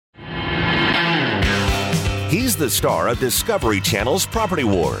the star of Discovery Channel's Property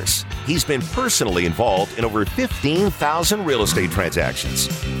Wars. He's been personally involved in over 15,000 real estate transactions.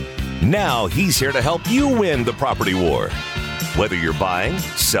 Now he's here to help you win the property war. Whether you're buying,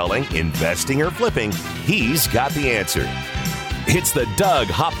 selling, investing, or flipping, he's got the answer. It's the Doug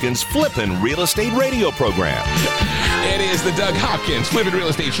Hopkins Flippin' Real Estate Radio Program. It is the Doug Hopkins Flippin' Real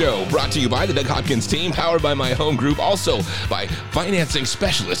Estate Show, brought to you by the Doug Hopkins team, powered by my home group, also by financing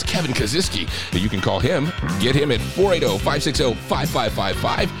specialist Kevin Kaziski. You can call him, get him at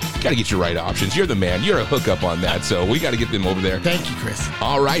 480-560-5555. Got to get your right options. You're the man. You're a hookup on that, so we got to get them over there. Thank you, Chris.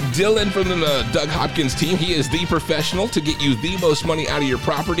 All right, Dylan from the Doug Hopkins team. He is the professional to get you the most money out of your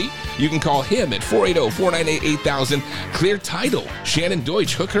property. You can call him at 480-498-8000. Clear Title. Shannon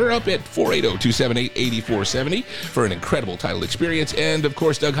Deutsch, hook her up at 480-278-8470 for an incredible title experience. And, of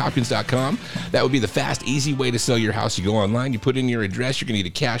course, DougHopkins.com. That would be the fast, easy way to sell your house. You go online, you put in your address, you can get a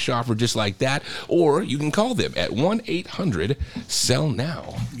cash offer just like that, or you can call them at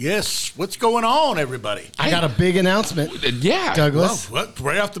 1-800-SELL-NOW. Yes. What's going on, everybody? I got a big announcement. Yeah. Douglas. Well,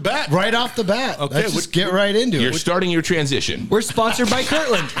 right off the bat. Right off the bat. Okay, Let's just get right into You're it. starting your transition. We're sponsored by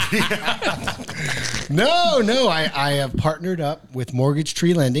Kirtland. No. I have partnered up with Mortgage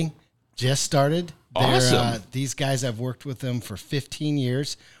Tree Lending. Just started. Awesome. These guys, I've worked with them for 15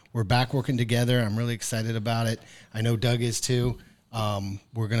 years. We're back working together. I'm really excited about it. I know Doug is too.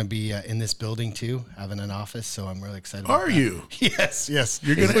 We're going to be in this building too, having an office. So I'm really excited. Are you? Yes.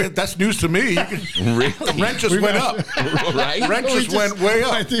 You're gonna. That's news to me. Really? The rent just went up. Right? Rent just went way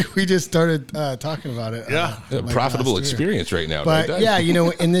up. I think we just started talking about it. Yeah. A profitable experience right now. But Doug. yeah,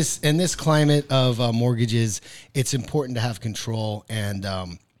 in this climate of mortgages, it's important to have control, and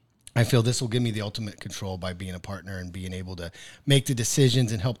I feel this will give me the ultimate control by being a partner and being able to make the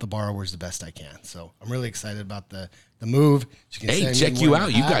decisions and help the borrowers the best I can. So I'm really excited about the move. Hey, check you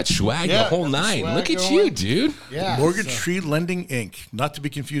out. You got swag the whole nine. Look at you, dude. Yeah. Mortgage Tree Lending Inc. Not to be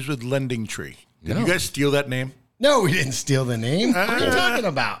confused with Lending Tree. Did you guys steal that name? No, we didn't steal the name. What are you talking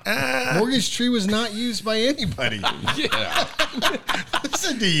about? Mortgage Tree was not used by anybody. Yeah.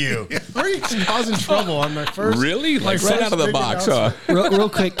 Listen to you. Why are you causing trouble on my first? Really? Like right out of the box, huh? Real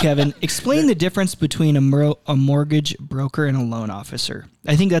quick, Kevin, explain the difference between a mortgage broker and a loan officer.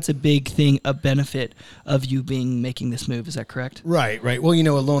 I think that's a big thing, a benefit of you making this move. Is that correct? Right. Well,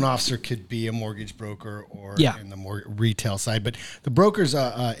 a loan officer could be a mortgage broker or in the more retail side, but the brokers,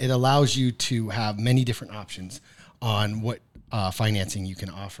 it allows you to have many different options on what financing you can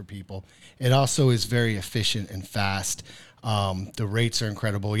offer people. It also is very efficient and fast. The rates are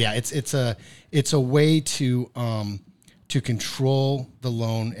incredible. Yeah, it's a way to control the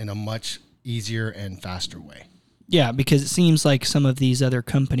loan in a much easier and faster way. Yeah, because it seems like some of these other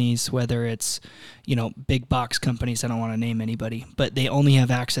companies, whether it's, big box companies, I don't want to name anybody, but they only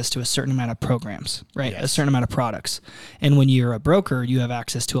have access to a certain amount of programs, right? Yes. A certain amount of products. And when you're a broker, you have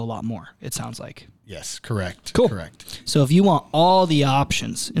access to a lot more, it sounds like. Yes, correct. Cool. Correct. So if you want all the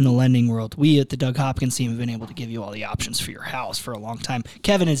options in the lending world, we at the Doug Hopkins team have been able to give you all the options for your house for a long time.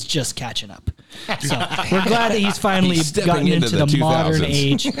 Kevin is just catching up. So we're glad that he's finally gotten into the modern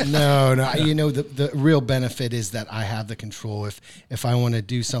age. No. The real benefit is that I have the control. If I want to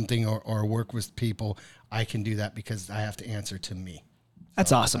do something or work with people, I can do that because I have to answer to me.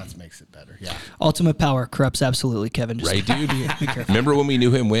 That's awesome. That makes it better. Yeah. Ultimate power corrupts absolutely, Kevin. Just Right, dude? be careful. Remember when we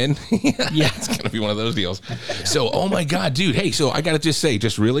knew him win? Yeah. It's going to be one of those deals. So, oh my God, dude. Hey, so I got to just say,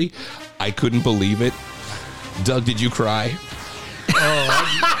 really, I couldn't believe it. Doug, did you cry?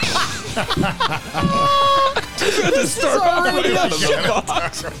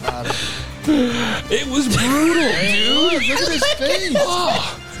 It was brutal, dude. Look at his face.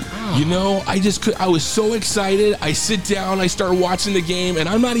 I was so excited. I sit down, I start watching the game, and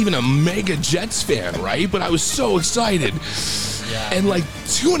I'm not even a mega Jets fan, right? But I was so excited. Yeah. And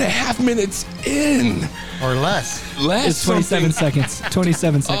 2.5 minutes in. Or less. It's 27 seconds.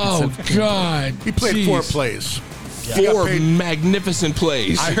 27 seconds. Oh, God. He played 4 plays. Yeah. 4 magnificent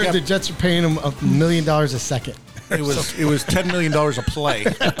plays. I heard the Jets are paying him $1 million a second. It was $10 million a play.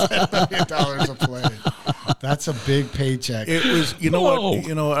 $10 million a play. That's a big paycheck. It was,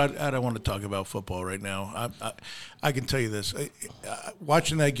 what? I don't want to talk about football right now. I can tell you this.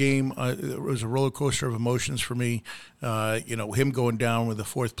 Watching that game, it was a roller coaster of emotions for me. Him going down with the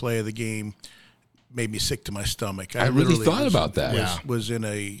 4th play of the game made me sick to my stomach. I really thought about that. Was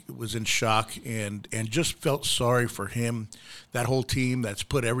in shock and just felt sorry for him. That whole team that's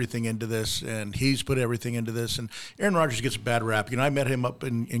put everything into this, and he's put everything into this. And Aaron Rodgers gets a bad rap. I met him up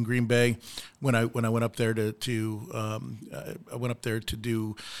in Green Bay when I went up there to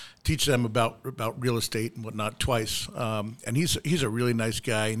do teach them about real estate and whatnot twice. And he's a really nice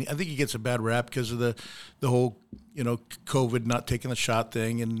guy, and I think he gets a bad rap because of the whole COVID not taking the shot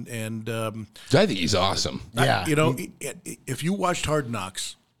thing, and I think he's awesome. Yeah, if you watched Hard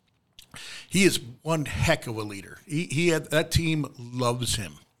Knocks, he is one heck of a leader. He had, that team loves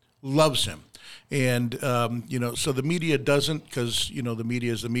him. And, so the media doesn't, because, the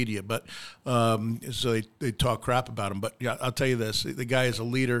media is the media, but so they talk crap about him. But, yeah, I'll tell you this. The guy is a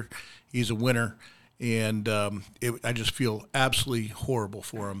leader. He's a winner. And I just feel absolutely horrible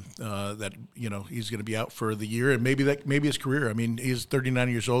for him that, he's going to be out for the year and maybe his career. I mean, he's 39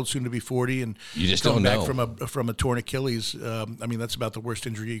 years old, soon to be 40. And you just don't know. Back from a torn Achilles. That's about the worst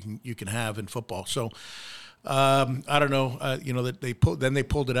injury you can have in football. So, I don't know. That they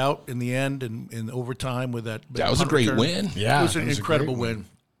pulled it out in the end and in overtime with that. That was a great win. Yeah, it was an incredible win.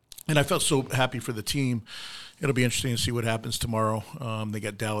 And I felt so happy for the team. It'll be interesting to see what happens tomorrow. They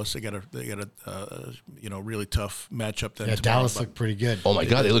got Dallas. They got a really tough matchup. Then Dallas looked pretty good. Oh my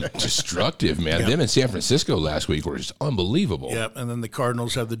God, they look destructive, man. Yeah. Them in San Francisco last week were just unbelievable. Yeah, and then the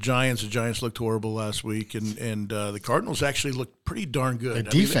Cardinals have the Giants. The Giants looked horrible last week, and the Cardinals actually looked pretty darn good. The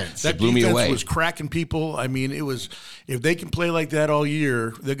defense that blew me away. Was cracking people. I mean, it was, if they can play like that all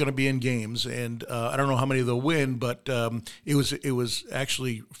year, they're going to be in games. And I don't know how many they'll win, but it was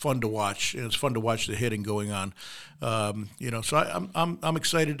actually fun to watch. It was fun to watch the hitting going on. So I'm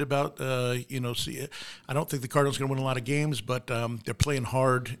excited about see. I don't think the Cardinals are going to win a lot of games, but they're playing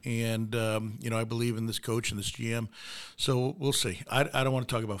hard, and I believe in this coach and this GM. So we'll see. I don't want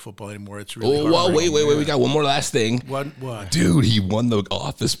to talk about football anymore. It's really hard. Well, wait. We got one more last thing. What? Dude, he won the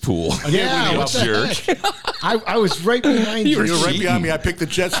office pool. Yeah, what the heck? I was right behind you. You were right behind me. I picked the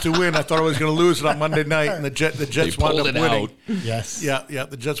Jets to win. I thought I was going to lose it on Monday night, and the Jets wound up winning. Yes. Yeah.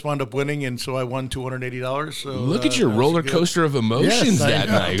 The Jets wound up winning, and so I won $280. So look at your roller coaster of emotions that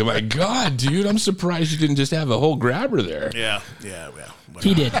night. Oh my God, dude! I'm surprised you didn't just have a whole grabber there. Yeah.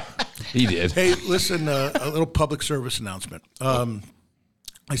 He did. He did. Hey, listen, a little public service announcement.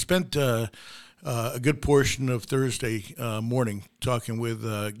 I spent a good portion of Thursday morning talking with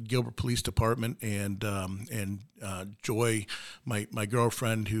Gilbert Police Department and Joy, my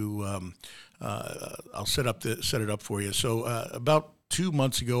girlfriend, who I'll set it up for you. So about 2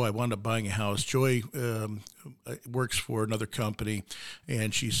 months ago, I wound up buying a house. Joy works for another company,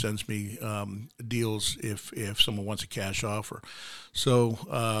 and she sends me deals if someone wants a cash offer. So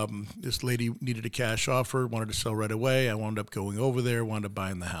this lady needed a cash offer, wanted to sell right away. I wound up going over there, wound up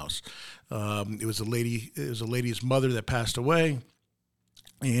buying the house. It was a lady's mother that passed away.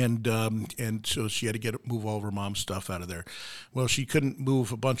 And so she had to move all of her mom's stuff out of there. Well, she couldn't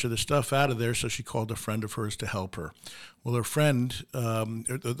move a bunch of the stuff out of there, so she called a friend of hers to help her. Well, her friend,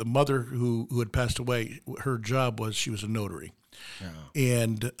 the mother who had passed away, her job was she was a notary. Yeah.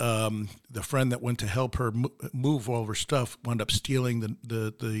 And the friend that went to help her move all of her stuff wound up stealing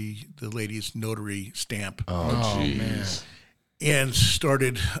the lady's notary stamp. Oh, jeez. And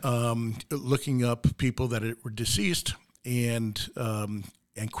started looking up people that were deceased and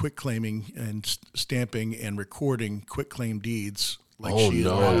quit claiming and stamping and recording quit claim deeds.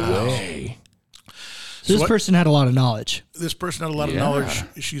 Way. So this person had a lot of knowledge. This person had a lot of knowledge.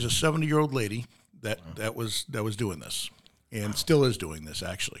 She's a 70-year-old lady that was doing this and still is doing this,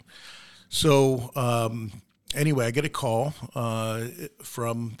 actually. So anyway, I get a call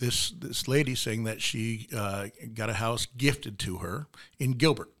from this lady saying that she got a house gifted to her in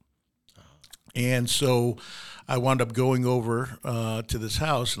Gilbert. And so I wound up going over to this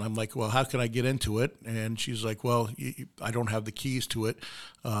house, and I'm like, well, how can I get into it? And she's like, well, I don't have the keys to it.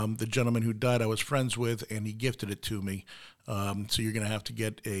 The gentleman who died I was friends with, and he gifted it to me. So you're going to have to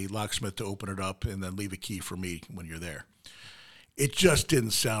get a locksmith to open it up and then leave a key for me when you're there. It just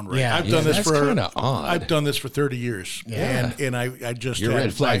didn't sound right. Yeah, I've done this for odd. I've done this for 30 years, and I just your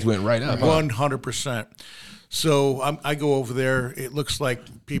red flags went right up. 100%. So I go over there. It looks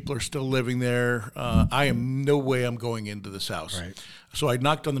like people are still living there. I am no way I'm going into this house. Right. So I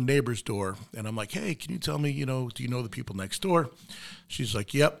knocked on the neighbor's door, and I'm like, hey, can you tell me, do you know the people next door? She's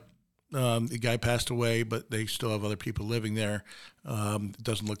like, yep. The guy passed away, but they still have other people living there. It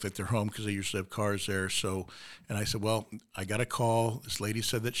doesn't look like they're home because they usually have cars there. So, and I said, well, I got a call. This lady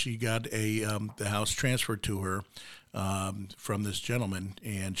said that she got the house transferred to her from this gentleman,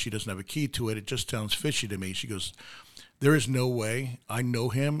 and she doesn't have a key to it. It just sounds fishy to me. She goes, there is no way. I know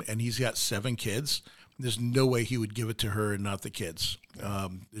him, and he's got 7 kids. There's no way he would give it to her and not the kids.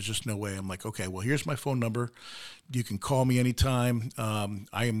 There's just no way. I'm like, okay, well, here's my phone number. You can call me anytime.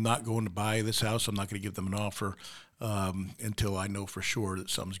 I am not going to buy this house. I'm not going to give them an offer until I know for sure that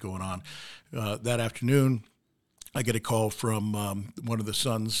something's going on. That afternoon, I get a call from one of the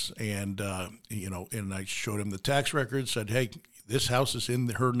sons, and and I showed him the tax record. Said, "Hey, this house is in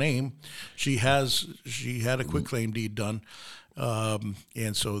her name. She had a quitclaim deed done,"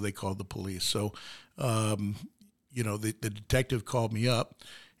 and so they called the police. So, the detective called me up,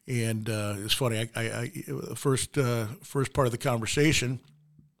 and it's funny. I first part of the conversation,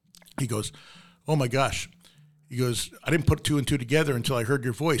 he goes, "Oh my gosh." He goes, "I didn't put two and two together until I heard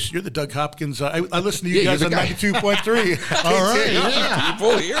your voice. You're the Doug Hopkins. I listen to you guys on 92.3 All right, yeah.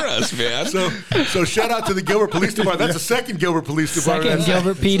 People hear us, man. So shout out to the Gilbert Police Department. That's the second Gilbert Police Department. Second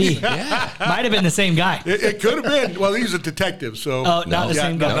Gilbert PD. Might have been the same guy. It could have been. Well, he's a detective, so not the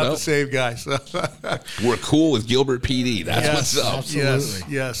same guy. Not the same guy. So we're cool with Gilbert PD. That's what's up.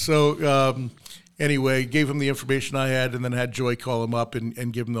 Absolutely. Yes. So. Anyway, gave him the information I had, and then had Joy call him up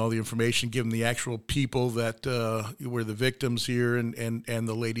and give him all the information, give him the actual people that were the victims here, and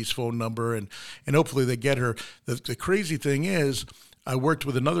the lady's phone number, and hopefully they get her. The crazy thing is, I worked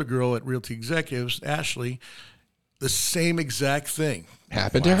with another girl at Realty Executives, Ashley, the same exact thing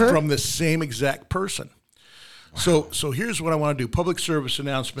happened to her from the same exact person. Wow. So here's what I want to do. Public service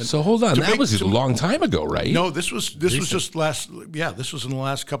announcement. So hold on. That was a long time ago, right? No, this was just this was in the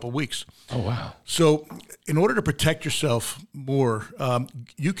last couple of weeks. Oh, wow. So in order to protect yourself more,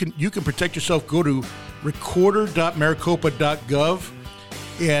 you can protect yourself. Go to recorder.maricopa.gov,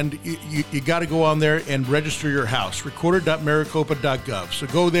 and you got to go on there and register your house. Recorder.maricopa.gov. So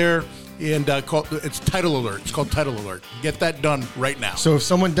go there. And it's Title Alert. It's called Title Alert. Get that done right now. So if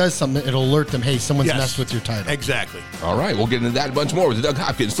someone does something, it'll alert them, hey, someone's messed with your title. Exactly. All right, we'll get into that and a bunch more with the Doug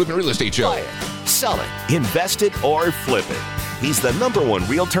Hopkins Flippin' Real Estate Show. Buy it, sell it, invest it, or flip it. He's the #1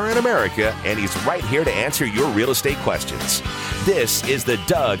 realtor in America, and he's right here to answer your real estate questions. This is the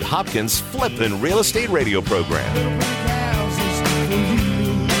Doug Hopkins Flippin' Real Estate Radio Program.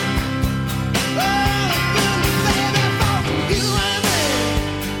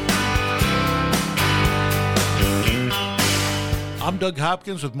 I'm Doug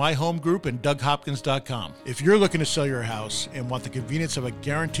Hopkins with My Home Group and DougHopkins.com. If you're looking to sell your house and want the convenience of a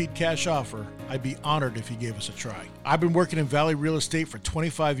guaranteed cash offer, I'd be honored if you gave us a try. I've been working in Valley real estate for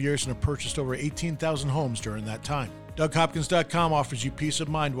 25 years and have purchased over 18,000 homes during that time. DougHopkins.com offers you peace of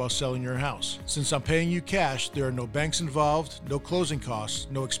mind while selling your house. Since I'm paying you cash, there are no banks involved, no closing costs,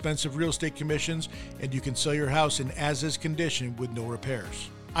 no expensive real estate commissions, and you can sell your house in as-is condition with no repairs.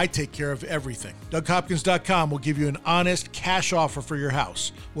 I take care of everything. DougHopkins.com will give you an honest cash offer for your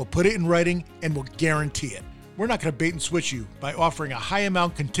house. We'll put it in writing and we'll guarantee it. We're not going to bait and switch you by offering a high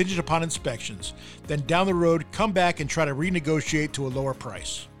amount contingent upon inspections. Then down the road, come back and try to renegotiate to a lower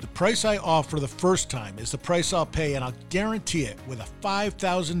price. The price I offer the first time is the price I'll pay, and I'll guarantee it with a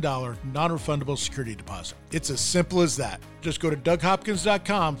 $5,000 non-refundable security deposit. It's as simple as that. Just go to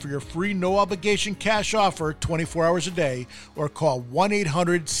DougHopkins.com for your free no-obligation cash offer 24 hours a day, or call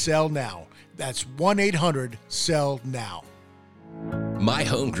 1-800-SELL-NOW. That's 1-800-SELL-NOW. My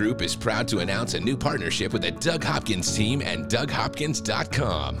Home Group is proud to announce a new partnership with the Doug Hopkins team and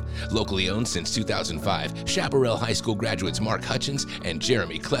DougHopkins.com. Locally owned since 2005, Chaparral High School graduates Mark Hutchins and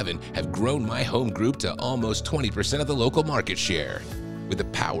Jeremy Clevin have grown My Home Group to almost 20% of the local market share. With the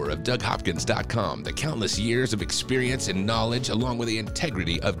power of DougHopkins.com, the countless years of experience and knowledge, along with the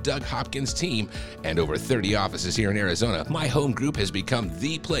integrity of Doug Hopkins' team, and over 30 offices here in Arizona, My Home Group has become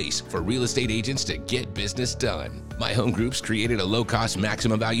the place for real estate agents to get business done. My Home Group's created a low-cost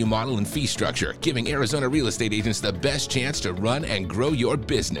maximum value model and fee structure, giving Arizona real estate agents the best chance to run and grow your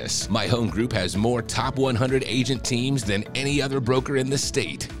business. My Home Group has more top 100 agent teams than any other broker in the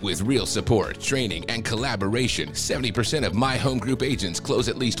state. With real support, training, and collaboration, 70% of My Home Group agents close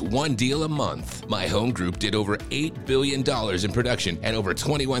at least one deal a month. My Home Group did over $8 billion in production and over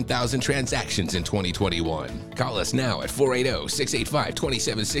 21,000 transactions in 2021. Call us now at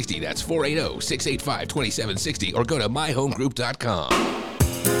 480-685-2760. That's 480-685-2760, or go to myhomegroup.com.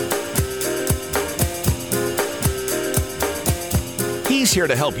 He's here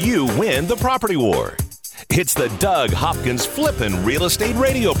to help you win the property war. It's the Doug Hopkins Flippin' Real Estate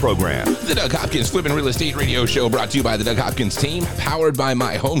Radio Program. The Doug Hopkins Flippin' Real Estate Radio Show, brought to you by the Doug Hopkins team, powered by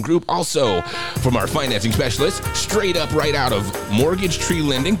My Home Group. Also, from our financing specialist, straight up right out of Mortgage Tree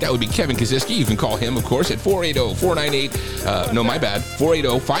Lending. That would be Kevin Kaziski. You can call him, of course, at 480-498,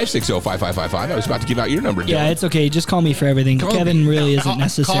 560-5555. I was about to give out your number, Dylan. Yeah, it's okay. Just call me for everything. Kevin really isn't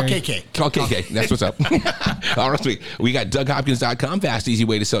necessary. Call KK. Call KK. That's what's up. All right, sweet. We got DougHopkins.com. Fast, easy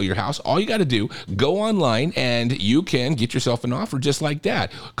way to sell your house. All you got to do, go online, and you can get yourself an offer just like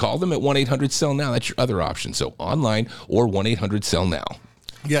that. Call them at 1-800-SELL-NOW. That's your other option. So online or 1-800-SELL-NOW.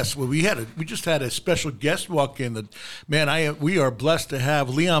 Yes, well, we just had a special guest walk in. We are blessed to have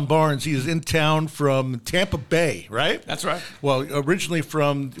Leon Barnes. He is in town from Tampa Bay, right? That's right. Well, originally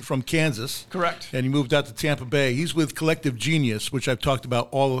from Kansas, correct, and he moved out to Tampa Bay. He's with Collective Genius, which I've talked about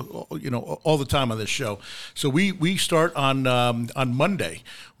all the time on this show. So we start on Monday.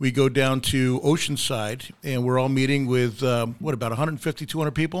 We go down to Oceanside, and we're all meeting with about 150,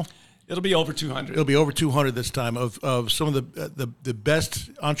 200 people. It'll be over 200. It'll be over 200 this time of some of the best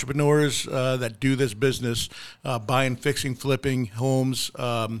entrepreneurs that do this business, buying, fixing, flipping homes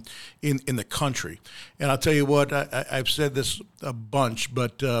in the country. And I'll tell you what, I've said this a bunch,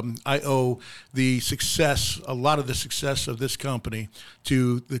 but I owe a lot of the success of this company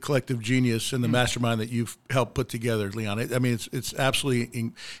to the Collective Genius and the mastermind that you've helped put together, Leon. I mean, it's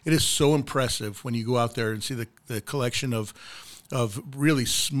absolutely, it is so impressive when you go out there and see the collection of really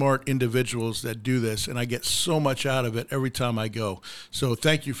smart individuals that do this, and I get so much out of it every time I go. So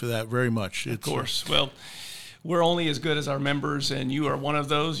thank you for that very much. Of course. Well, we're only as good as our members, and you are one of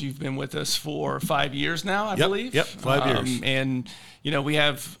those. You've been with us for 5 years now, I believe. Yep, 5 years. And, we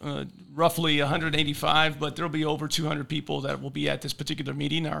have roughly 185, but there'll be over 200 people that will be at this particular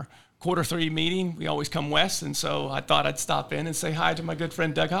meeting, our Q3 meeting. We always come west, and so I thought I'd stop in and say hi to my good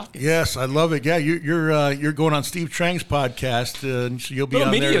friend Doug Hopkins. Yes, I love it. Yeah, you're going on Steve Trang's podcast, and so you'll be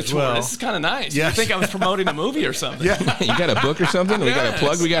on there as well. This is kind of nice. Yes. I think I was promoting a movie or something. Yeah. You got a book or something? We got a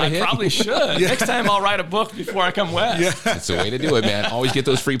plug we got to hit? I probably should. Yeah. Next time I'll write a book before I come west. Yeah. That's the way to do it, man. Always get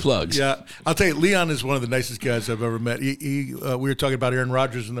those free plugs. Yeah, I'll tell you, Leon is one of the nicest guys I've ever met. We were talking about Aaron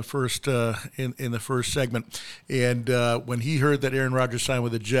Rodgers in the first in the first segment, and when he heard that Aaron Rodgers signed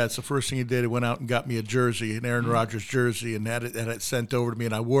with the Jets, the first thing he did, he went out and got me a jersey, an Aaron Rodgers jersey, and had it sent over to me,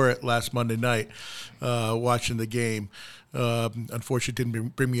 and I wore it last Monday night watching the game. Unfortunately, it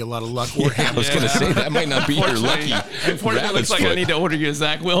didn't bring me a lot of luck. I was going to say, that might not be your lucky Unfortunately, it looks like I need to order you a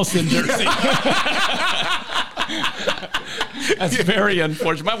Zach Wilson jersey. That's very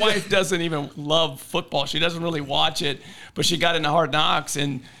unfortunate. My wife doesn't even love football. She doesn't really watch it, but she got into Hard Knocks,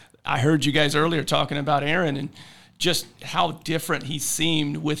 and I heard you guys earlier talking about Aaron and just how different he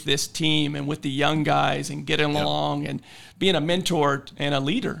seemed with this team and with the young guys and getting along and being a mentor and a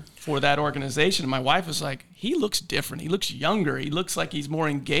leader for that organization. And my wife was like, he looks different. He looks younger. He looks like he's more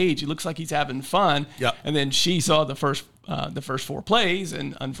engaged. He looks like he's having fun. Yep. And then she saw the first 4 plays,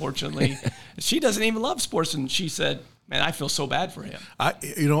 and unfortunately, she doesn't even love sports. And she said, man, I feel so bad for him.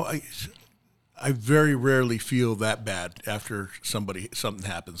 I very rarely feel that bad after something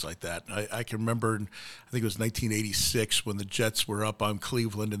happens like that. I can remember, I think it was 1986 when the Jets were up on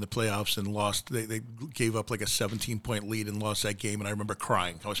Cleveland in the playoffs and lost. They gave up like a 17-point lead and lost that game, and I remember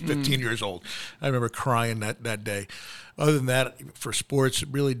crying. I was 15 years old. I remember crying that day. Other than that, for sports, it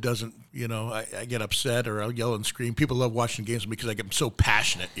really doesn't, I get upset or I'll yell and scream. People love watching games because I get so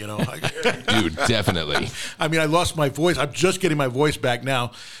passionate, Dude, definitely. I mean, I lost my voice. I'm just getting my voice back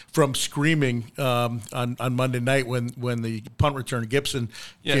now from screaming on Monday night when the punt return, Gibson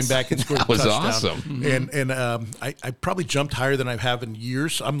came back and scored a touchdown. That was awesome. And I probably jumped higher than I have in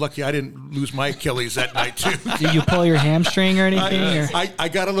years. I'm lucky I didn't lose my Achilles that night, too. Did you pull your hamstring or anything? I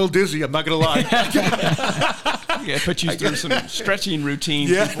got a little dizzy. I'm not going to lie. Yeah, put you through some stretching routines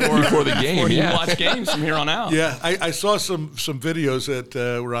before the game. Before you watch games from here on out. Yeah, I saw some videos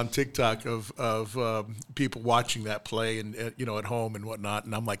that were on TikTok of people watching that play and at home and whatnot,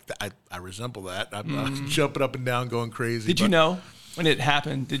 and I'm like, I resemble that. I'm jumping up and down, going crazy. Did you know when it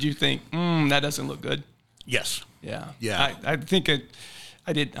happened? Did you think that doesn't look good? Yes. Yeah. I think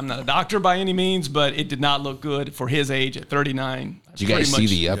I did. I'm not a doctor by any means, but it did not look good for his age at 39. Did you guys see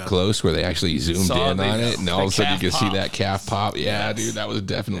the up close where they actually zoomed in on it, and all of a sudden you could see that calf pop? Yeah, dude, that was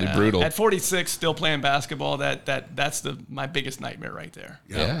definitely brutal. At 46, still playing basketball, that's my biggest nightmare right there.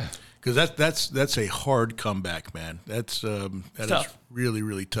 Yeah. Because that's a hard comeback, man. That is really,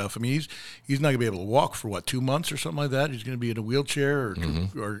 really tough. I mean, he's not going to be able to walk for 2 months or something like that. He's going to be in a wheelchair or He'll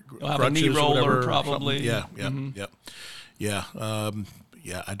have crutches a knee roller or whatever, probably. Yeah.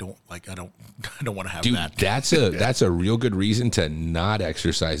 I don't want to have Dude, that. That's a real good reason to not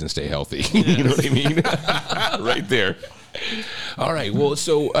exercise and stay healthy. You know what I mean? Right there. All right. Well,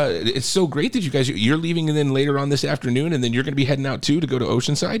 so it's so great that you're leaving and then later on this afternoon, and then you're going to be heading out too to go to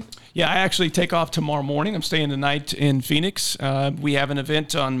Oceanside? Yeah, I actually take off tomorrow morning. I'm staying the night in Phoenix. We have an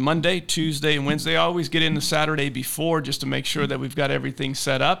event on Monday, Tuesday, and Wednesday. I always get in the Saturday before just to make sure that we've got everything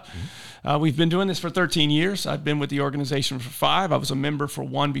set up. We've been doing this for 13 years. I've been with the organization for 5. I was a member for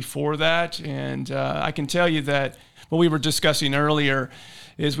 1 before that. And I can tell you that what we were discussing earlier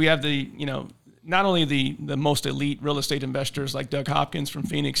is we have not only the most elite real estate investors like Doug Hopkins from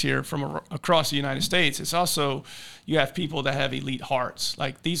Phoenix here from across the United States, it's also you have people that have elite hearts.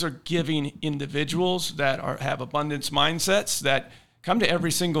 Like these are giving individuals that have abundance mindsets that come to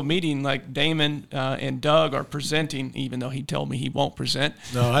every single meeting. Like Damon and Doug are presenting, even though he told me he won't present.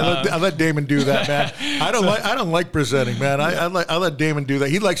 No, I let Damon do that, man. I don't like presenting, man. I let Damon do that.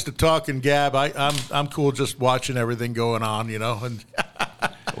 He likes to talk and gab. I'm cool just watching everything going on, you know. And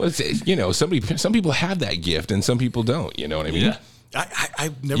well, some people have that gift and some people don't. You know what I mean? Yeah.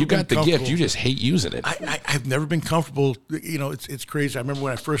 I've never. You been got the gift. You just hate using it. I've never been comfortable. You know, it's crazy. I remember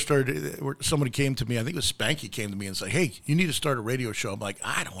when I first started. Somebody came to me. I think it was Spanky came to me and said, "Hey, you need to start a radio show." I'm like,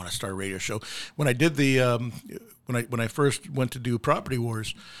 I don't want to start a radio show. When I did when I first went to do Property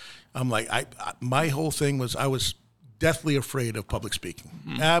Wars, I'm like, my whole thing was I was deathly afraid of public speaking.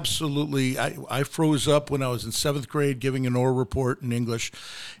 Mm-hmm. Absolutely. I froze up when I was in 7th grade giving an oral report in English,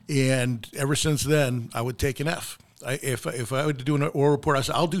 and ever since then I would take an F. If I were to do an oral report, I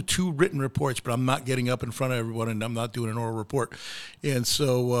said, I'll do 2 written reports, but I'm not getting up in front of everyone and I'm not doing an oral report. And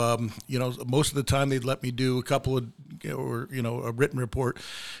so, most of the time they'd let me do a couple of, a written report.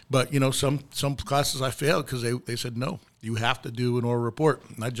 But, some classes I failed because they said, no, you have to do an oral report.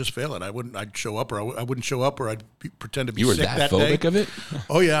 And I'd just fail it. I'd show up or I wouldn't show up or I'd pretend to be sick that day. You were that phobic of it?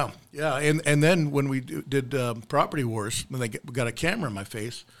 Oh, yeah. Yeah. And then when we did Property Wars, when they got a camera in my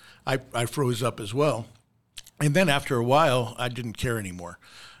face, I froze up as well. And then after a while, I didn't care anymore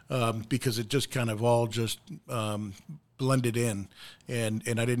because it just kind of all just blended in, and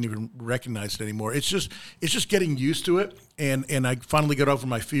I didn't even recognize it anymore. It's just getting used to it, and I finally got over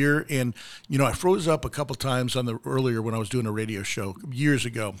my fear. And I froze up a couple times earlier when I was doing a radio show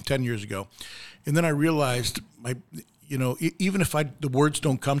 10 years ago, and then I realized even if the words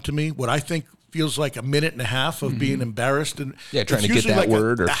don't come to me, what I think feels like a minute and a half of being embarrassed and trying to get that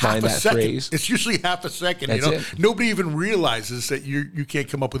word or find that phrase. It's usually half a second. That's it. Nobody even realizes that you can't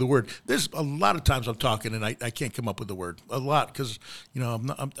come up with a word. There's a lot of times I'm talking and I can't come up with a word. A lot because I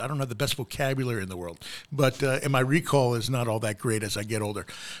don't have the best vocabulary in the world. But and my recall is not all that great as I get older.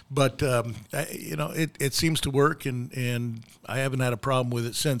 But it seems to work and I haven't had a problem with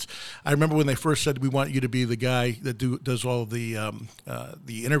it since. I remember when they first said we want you to be the guy that does all the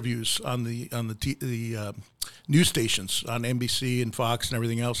interviews on the news stations on NBC and Fox and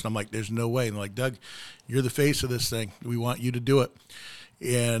everything else. And I'm like, there's no way. And they're like, Doug, you're the face of this thing. We want you to do it.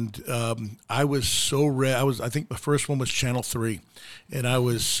 And I was so red. I think the first one was Channel 3. And I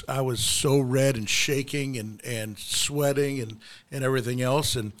was so red and shaking and sweating and everything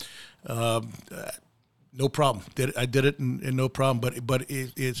else. And no problem. I did it and no problem. But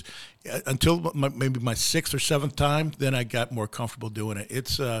it's until maybe my 6th or 7th time, then I got more comfortable doing it.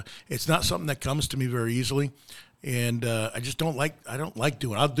 It's not something that comes to me very easily, and I just don't like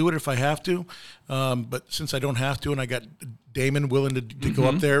doing it. I'll do it if I have to, but since I don't have to, and I got Damon willing to go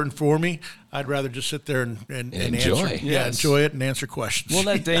up there and for me, I'd rather just sit there and enjoy. Answer. Yeah, enjoy it and answer questions. We'll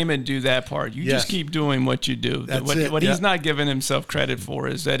let Damon do that part. You just keep doing what you do. What he's not giving himself credit for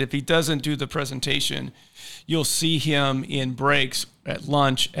is that if he doesn't do the presentation, you'll see him in breaks, at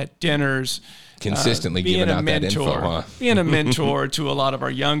lunch, at dinners, consistently giving out that info, huh? Being a mentor to a lot of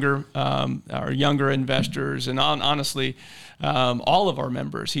our younger investors, and honestly, all of our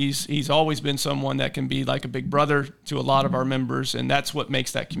members. He's always been someone that can be like a big brother to a lot of our members, and that's what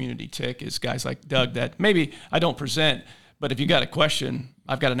makes that community tick. Is guys like Doug that maybe I don't present, but if you got a question,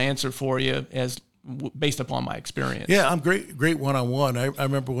 I've got an answer for you based upon my experience. Yeah, I'm great one-on-one. I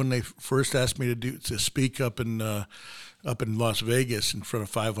remember when they first asked me to speak up in Las Vegas in front of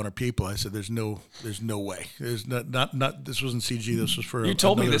 500 people. I said, "There's no way. There's not. This wasn't CG. This was for." You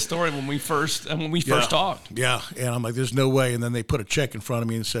told me this story when we first talked. Yeah, and I'm like, "There's no way." And then they put a check in front of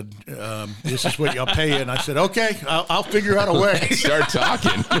me and said, "This is what I'll pay you." And I said, "Okay, I'll figure out a way." Start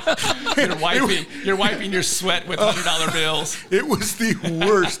talking. You're wiping your sweat with $100 bills. It was the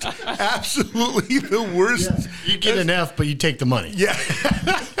worst. Absolutely the worst. Yeah. You get an F, but you take the money. Yeah.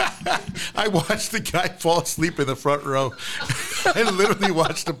 I watched the guy fall asleep in the front row. I literally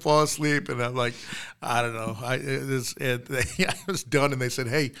watched him fall asleep, and I'm like, I don't know. I was done, and they said,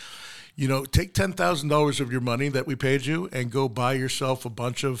 "Hey, take $10,000 of your money that we paid you and go buy yourself a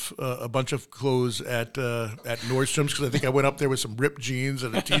bunch of clothes at Nordstrom's," because I think I went up there with some ripped jeans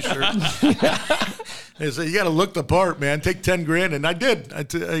and a T-shirt. They said, "You got to look the part, man. Take $10,000," and I did.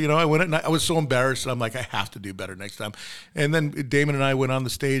 I went and I was so embarrassed. I'm like, I have to do better next time. And then Damon and I went on the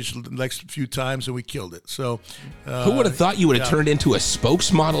stage the next few times, and we killed it. So, who would have thought you would have turned into a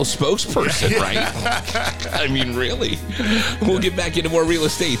spokesperson, right? I mean, really. We'll get back into more real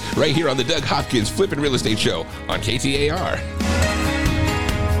estate right here on the Doug Hopkins Flippin' Real Estate Show on KTAR.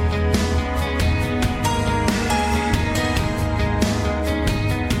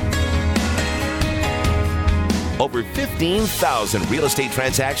 Over 15,000 real estate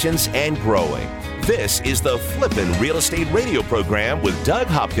transactions and growing. This is the Flippin' Real Estate Radio program with Doug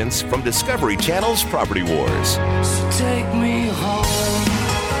Hopkins from Discovery Channel's Property Wars. So take me home.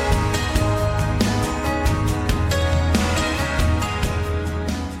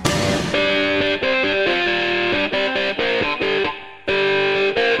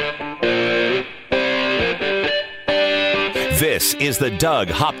 This is the Doug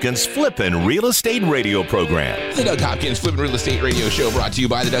Hopkins Flippin' Real Estate Radio program. The Doug Hopkins Flippin' Real Estate Radio Show brought to you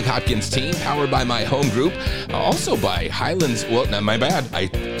by the Doug Hopkins team, powered by my home group, also by Highlands. Well, not my bad.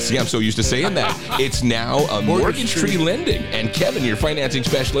 I'm so used to saying that. It's now a Mortgage Tree Lending. And Kevin, your financing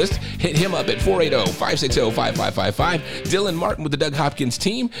specialist, hit him up at 480-560-5555. Dylan Martin with the Doug Hopkins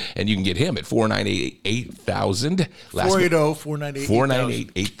team, and you can get him at 498-8000.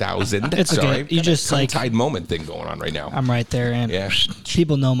 480-498-8000. It's okay. You just tongue-tied moment thing going on right now. I'm right there, and yeah.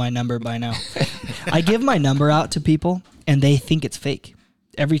 People know my number by now. I give my number out to people, and they think it's fake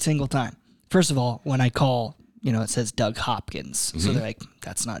every single time. First of all, when I call, it says Doug Hopkins. So they're like,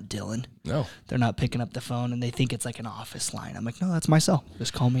 that's not Dylan. No. They're not picking up the phone, and they think it's like an office line. I'm like, no, that's my cell.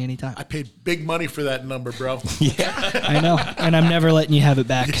 Just call me anytime. I paid big money for that number, bro. Yeah. I know, and I'm never letting you have it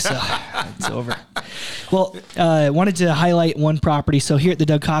back, so it's over. Well, I wanted to highlight one property. So here at the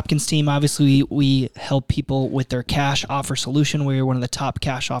Doug Hopkins team, obviously we help people with their cash offer solution. We're one of the top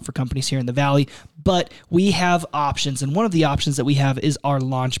cash offer companies here in the Valley, but we have options, and one of the options that we have is our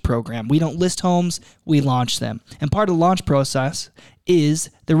launch program. We don't list homes, we launch them. And part of the launch process is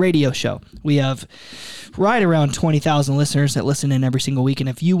the radio show. We have right around 20,000 listeners that listen in every single week. And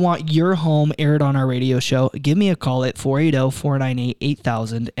if you want your home aired on our radio show, give me a call at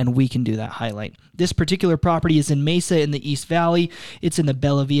 480-498-8000 and we can do that highlight. This particular property is in Mesa in the East Valley. It's in the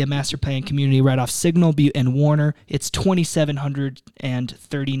Bella Via Master Plan community right off Signal Butte and Warner. It's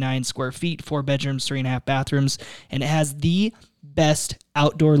 2,739 square feet, 4 bedrooms, 3.5 bathrooms, and it has the best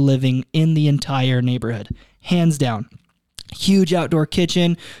outdoor living in the entire neighborhood, hands down. Huge outdoor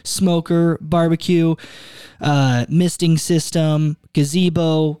kitchen, smoker, barbecue, misting system,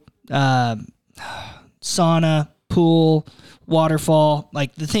 gazebo, sauna, pool, waterfall.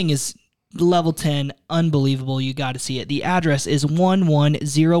 Like, the thing is level 10, unbelievable. You got to see it. The address is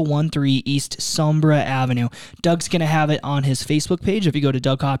 11013 East Sombra Avenue. Doug's going to have it on his Facebook page if you go to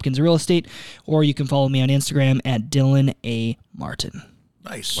Doug Hopkins Real Estate, or you can follow me on Instagram at Dylan A. Martin.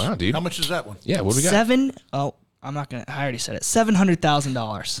 Nice. Wow, dude. How much is that one? Yeah, what do we got? I'm not gonna. I already said it. $700,000.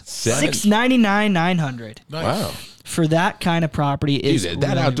 $699,900. Nice. Wow. For that kind of property is Dude, that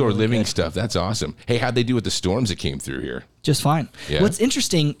really, outdoor really living good. stuff. That's awesome. Hey, how'd they do with the storms that came through here? Just fine. Yeah. What's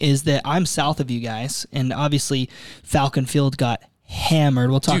interesting is that I'm south of you guys, and obviously Falcon Field got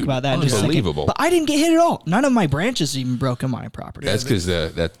hammered. We'll talk about that in just a second. Unbelievable. But I didn't get hit at all. None of my branches even broke on my property. That's because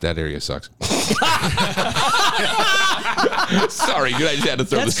that area sucks. Sorry, dude. I just had to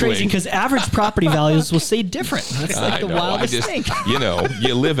throw That's the swing. crazy because average property values will say different. That's like the wildest thing.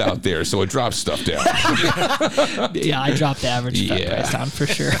 You live out there, so it drops stuff down. Yeah, I dropped the average price down for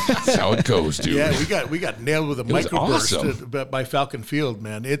sure. That's how it goes, dude. Yeah, we got nailed with a microburst awesome. by Falcon Field,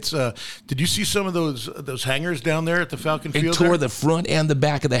 man. It's did you see some of those hangars down there at the Falcon Field? It tore there? the front and the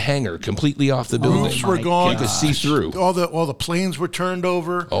back of the hangar completely off the building. Roofs were gone. You could see through. All the planes were turned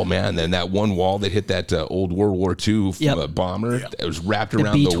over. Oh man! Then that one wall that hit that old World War II bomber that was wrapped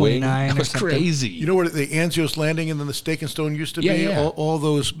around the wing. That was crazy. You know where the Anzios Landing and then the Steak and Stone used to be? Yeah. All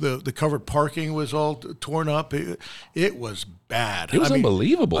those the covered parking was all torn up. It was bad. It was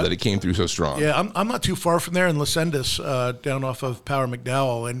unbelievable that it came through so strong. Yeah, I'm not too far from there in Los Andes, down off of Power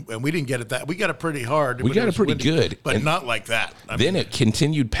McDowell, and we didn't get it that. We got it pretty hard. We got it pretty good, but not like that. Then it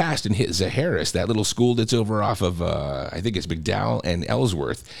continued past and hit Zaharis, that little school that's over off of I think it's McDowell and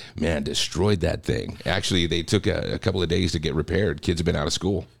Ellsworth. Man, destroyed that thing. Actually, they took a couple of days to get repaired. Kids have been out of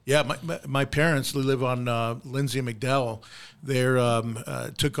school. Yeah, my parents, they live on Lindsay and McDowell. They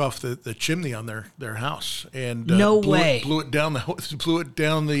took off the chimney on their house and blew it down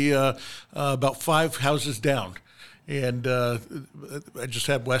the about 5 houses down. And I just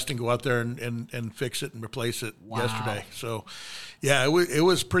had Weston go out there and fix it and replace it yesterday. So, yeah, it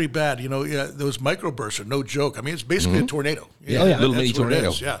was pretty bad. Those microbursts are no joke. I mean, it's basically a tornado. Little mini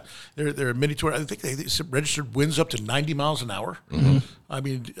tornado. Yeah, they're a mini tornado. I think they registered winds up to 90 miles an hour. Mm-hmm. I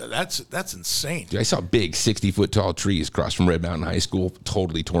mean, that's insane. Dude, I saw big 60-foot tall trees across from Red Mountain High School,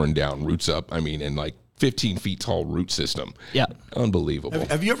 totally torn down, roots up. I mean, and like 15 feet tall root system. Yeah. Unbelievable.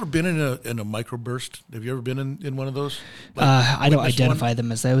 Have you ever been in a microburst? Have you ever been in one of those? I don't identify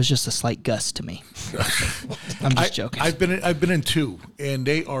them as that. It was just a slight gust to me. I'm just joking. I've been in two, and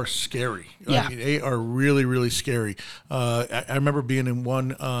they are scary. Yeah. I mean, they are really, really scary. I remember being in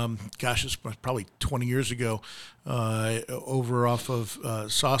one, it's probably 20 years ago, over off of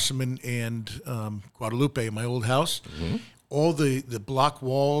Sossaman and Guadalupe, my old house. Mm-hmm. All the block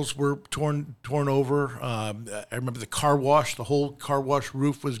walls were torn over. I remember the whole car wash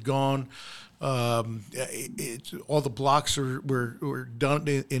roof was gone. All the blocks were done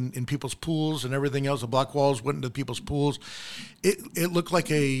in people's pools and everything else. The block walls went into people's pools. It looked like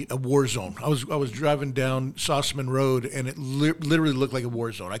a war zone. I was driving down Sossaman Road, and it literally looked like a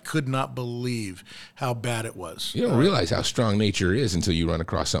war zone. I could not believe how bad it was. You don't realize how strong nature is until you run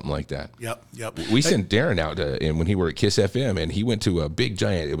across something like that. Yep. We sent Darren out, and when he were at Kiss FM, and he went to a big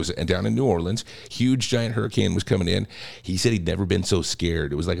giant. It was down in New Orleans. Huge giant hurricane was coming in. He said he'd never been so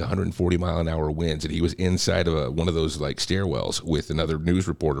scared. It was like 140 mile an hour winds, and he was inside of one of those like stairwells with another news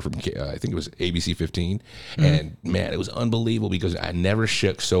reporter from I think it was ABC 15. Mm-hmm. And man, it was unbelievable because I never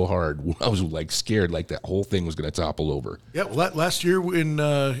shook so hard. I was like scared, like that whole thing was going to topple over. Yeah, well, last year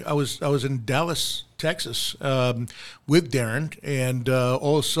I was in Dallas, Texas, with Darren, and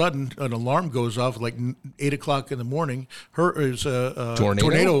all of a sudden an alarm goes off like 8 o'clock in the morning.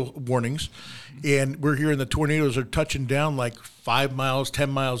 Tornado warnings, and we're hearing the tornadoes are touching down like 5 miles, 10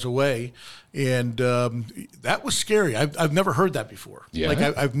 miles away. And that was scary. I've never heard that before. Yeah. Like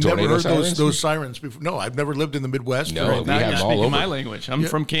I've never heard those sirens before. No, I've never lived in the Midwest. No, now you're all speaking over. my language. I'm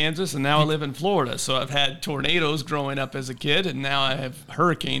from Kansas, and now I live in Florida. So I've had tornadoes growing up as a kid, and now I have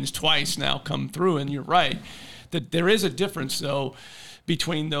hurricanes twice now come through. And you're right that there is a difference, though,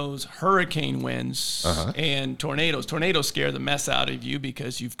 between those hurricane winds and tornadoes. Tornadoes scare the mess out of you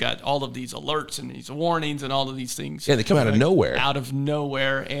because you've got all of these alerts and these warnings and all of these things. Yeah, they come out of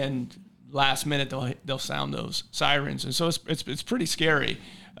nowhere. And last minute they'll sound those sirens, and so it's pretty scary.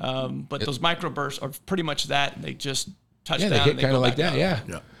 But those microbursts are pretty much that, and they just touch down. They hit kind of like that. Up.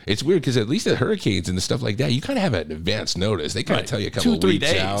 Yeah. It's weird because at least the hurricanes and the stuff like that, you kind of have an advance notice. They kind of tell you a couple of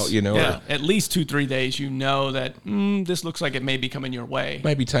weeks out, at least 2-3 days. You know that this looks like it may be coming your way.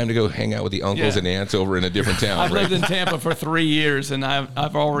 Might be time to go hang out with the uncles and aunts over in a different town. I've lived in Tampa for 3 years, and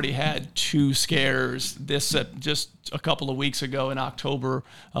I've already had 2 scares. This just a couple of weeks ago in October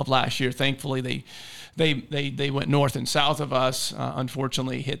of last year. Thankfully, they went north and south of us.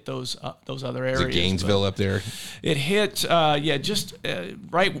 Unfortunately, hit those other areas. Is it Gainesville up there? It hit just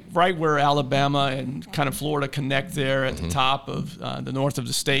right where Alabama and kind of Florida connect there at the top of the north of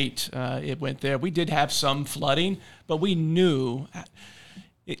the state. It went there. We did have some flooding, but we knew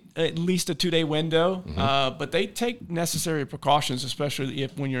at least a 2-day window. But they take necessary precautions, especially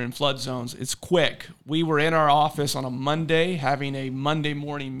when you're in flood zones. It's quick. We were in our office on a Monday having a Monday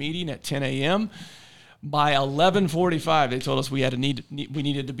morning meeting at 10 a.m. By 11:45, they told us we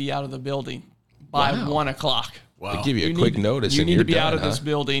needed to be out of the building by 1 o'clock. Wow. They give you a quick notice, you and need you're to be done, out of this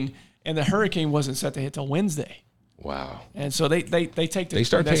building, and the hurricane wasn't set to hit till Wednesday. Wow. And so they take they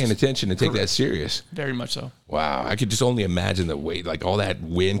start paying attention and take that serious. Very much so. Wow. I could just only imagine the weight, like all that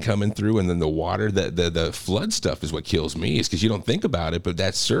wind coming through, and then the water, the flood stuff is what kills me, is because you don't think about it, but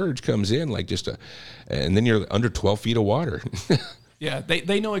that surge comes in like and then you're under 12 feet of water. Yeah,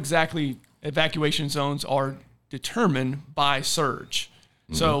 they know exactly. Evacuation zones are determined by surge.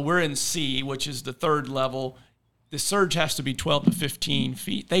 So we're in C, which is the 3rd level. The surge has to be 12 to 15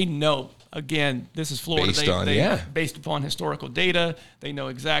 feet. They know, again, this is Florida. Based upon historical data, they know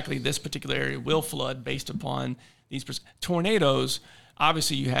exactly this particular area will flood based upon these tornadoes.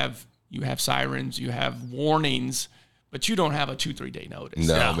 Obviously, you have sirens, you have warnings, but you don't have a 2-3 day notice.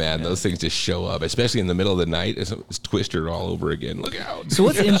 No, man, those things just show up, especially in the middle of the night. It's Twister all over again. Look out. So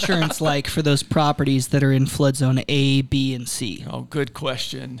what's insurance like for those properties that are in flood zone A, B, and C? Oh, good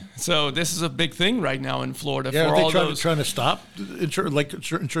question. So this is a big thing right now in Florida. Yeah, for are all they those trying to stop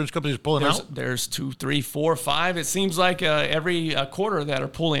insurance companies pulling out? There's 2, 3, 4, 5. It seems like every quarter that are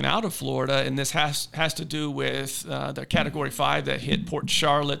pulling out of Florida, and this has to do with the Category 5 that hit Port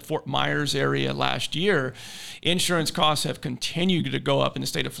Charlotte, Fort Myers area last year. Insurance costs have continued to go up in the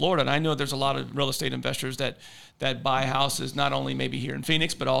state of Florida, and I know there's a lot of real estate investors that buy houses not only maybe here in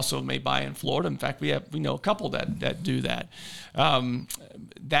Phoenix, but also may buy in Florida. In fact, we know a couple that do that.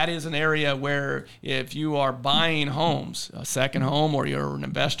 That is an area where if you are buying homes, a second home, or you're an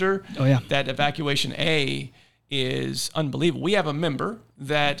investor, that evacuation A is unbelievable. We have a member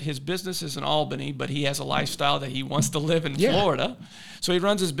that his business is in Albany, but he has a lifestyle that he wants to live in Florida. So he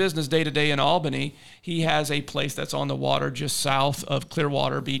runs his business day to day in Albany. He has a place that's on the water just south of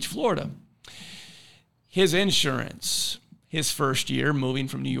Clearwater Beach, Florida. his insurance, his first year moving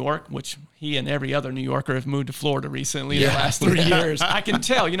from New York, which he and every other New Yorker have moved to Florida recently the last 3 years. I can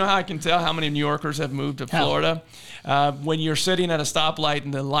tell. You know how I can tell how many New Yorkers have moved to Florida? When you're sitting at a stoplight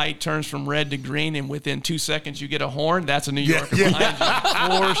and the light turns from red to green and within 2 seconds you get a horn, that's a New Yorker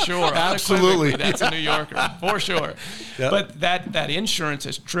behind you, for sure. Absolutely. That's a New Yorker, for sure. Yep. But that insurance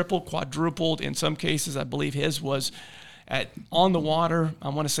has tripled, quadrupled. In some cases, I believe his was on the water. I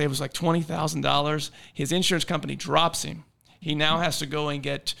want to say it was like $20,000. His insurance company drops him. He now has to go and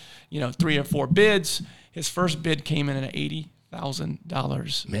get, 3 or 4 bids. His first bid came in at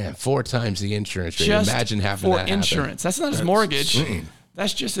 $80,000. Man, 4 times the insurance rate. Just imagine having that for insurance. happen. That's not his mortgage.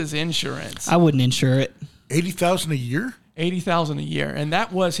 That's just his insurance. I wouldn't insure it. $80,000 a year? $80,000 a year, and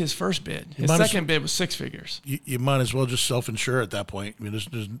that was his first bid. His second bid was 6 figures. You might as well just self-insure at that point. I mean,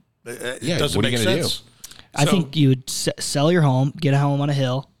 it doesn't what are make you gonna sense. do? I think you would sell your home, get a home on a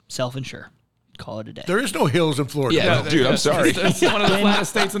hill, self-insure. Call it a day. There is no hills in Florida. Yeah, dude, I'm sorry. It's one of the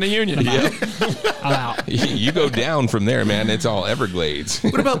flattest states in the union. I'm out. You go down from there, man. It's all Everglades.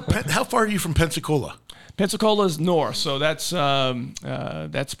 What about how far are you from Pensacola? Pensacola is north, so that's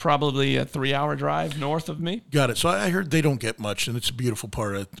probably a 3-hour drive north of me. Got it. So I heard they don't get much, and it's a beautiful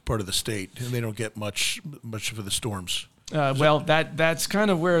part of the state, and they don't get much for the storms. Well, that's kind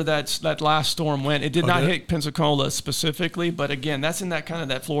of where that last storm went. It did not hit Pensacola specifically, but again, that's in that kind of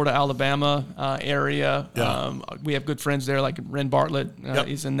that Florida, Alabama area. Yeah. We have good friends there, like Ren Bartlett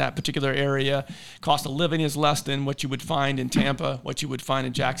is in that particular area. Cost of living is less than what you would find in Tampa, what you would find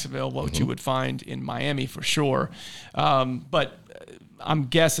in Jacksonville, what you would find in Miami for sure. But I'm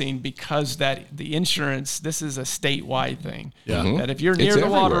guessing because that the insurance, this is a statewide thing. Yeah. That if you're near the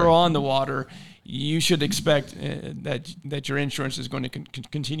water or on the water, you should expect that your insurance is going to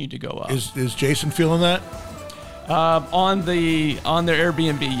continue to go up. Is Jason feeling that? On their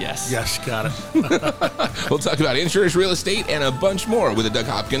Airbnb, yes. Yes, got it. We'll talk about insurance, real estate, and a bunch more with the Doug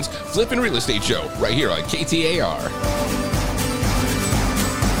Hopkins Flippin' Real Estate Show right here on KTAR.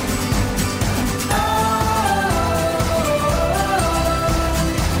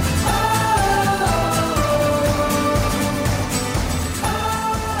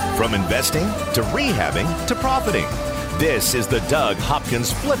 From investing to rehabbing to profiting, this is the Doug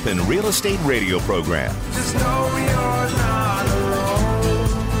Hopkins Flippin' Real Estate Radio Program. Just know you're not alone,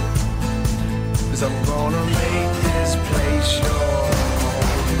 'cause I'm gonna make this place yours.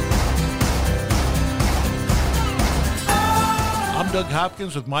 I'm Doug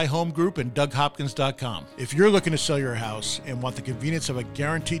Hopkins with My Home Group and DougHopkins.com. If you're looking to sell your house and want the convenience of a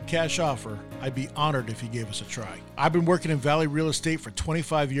guaranteed cash offer, I'd be honored if you gave us a try. I've been working in Valley real estate for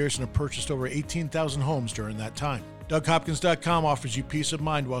 25 years and have purchased over 18,000 homes during that time. DougHopkins.com offers you peace of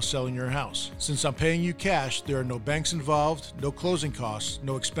mind while selling your house. Since I'm paying you cash, there are no banks involved, no closing costs,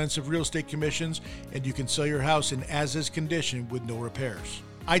 no expensive real estate commissions, and you can sell your house in as-is condition with no repairs.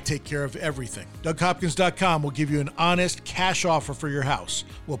 I take care of everything. DougHopkins.com will give you an honest cash offer for your house.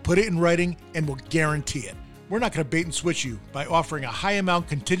 We'll put it in writing and we'll guarantee it. We're not going to bait and switch you by offering a high amount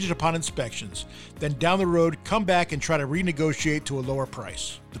contingent upon inspections. Then down the road, come back and try to renegotiate to a lower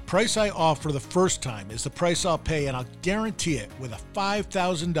price. The price I offer the first time is the price I'll pay, and I'll guarantee it with a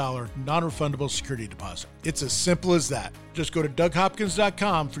 $5,000 non-refundable security deposit. It's as simple as that. Just go to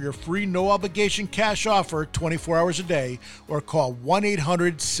DougHopkins.com for your free no-obligation cash offer 24 hours a day, or call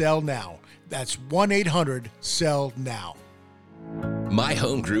 1-800-SELL-NOW. That's 1-800-SELL-NOW. My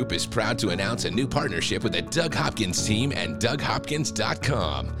Home Group is proud to announce a new partnership with the Doug Hopkins team and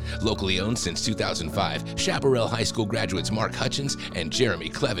DougHopkins.com. Locally owned since 2005, Chaparral High School graduates Mark Hutchins and Jeremy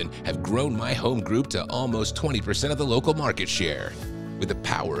Clevin have grown My Home Group to almost 20% of the local market share. With the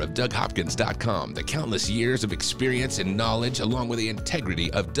power of DougHopkins.com, the countless years of experience and knowledge, along with the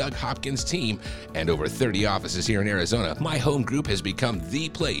integrity of Doug Hopkins' team, and over 30 offices here in Arizona, My Home Group has become the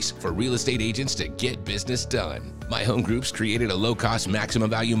place for real estate agents to get business done. My Home Group's created a low-cost maximum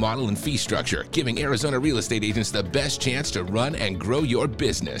value model and fee structure, giving Arizona real estate agents the best chance to run and grow your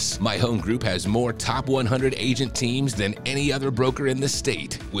business. My Home Group has more top 100 agent teams than any other broker in the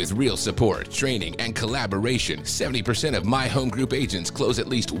state. With real support, training, and collaboration, 70% of My Home Group agents close at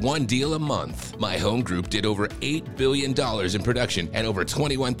least one deal a month. My Home Group did over $8 billion in production and over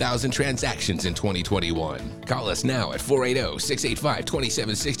 21,000 transactions in 2021. Call us now at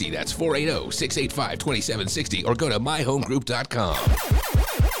 480-685-2760. That's 480-685-2760, or go to myhomegroup.com.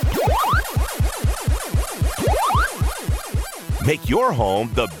 Make your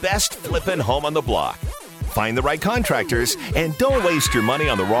home the best flippin' home on the block. Find the right contractors and don't waste your money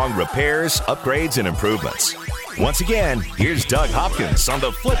on the wrong repairs, upgrades, and improvements. Once again, here's Doug Hopkins on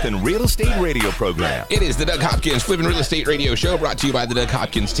the Flippin' Real Estate Radio program. It is the Doug Hopkins Flippin' Real Estate Radio Show, brought to you by the Doug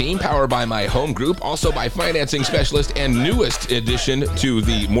Hopkins team, powered by my home group, also by financing specialist and newest addition to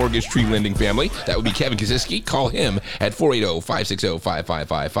the mortgage tree lending family. That would be Kevin Kaczynski. Call him at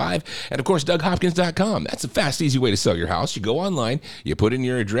 480-560-5555. And of course, DougHopkins.com. That's a fast, easy way to sell your house. You go online, you put in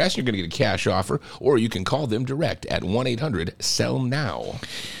your address, you're going to get a cash offer, or you can call them direct at 1-800-SELL-NOW.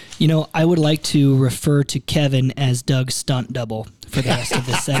 You know, I would like to refer to Kevin as Doug's stunt double for the rest of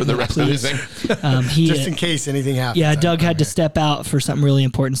this segment. For the rest please. of this thing. Just in case anything happens. Yeah, Doug had to step out for something really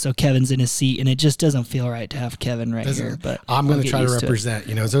important, so Kevin's in his seat, and it just doesn't feel right to have Kevin right here. But I'm going to try to represent.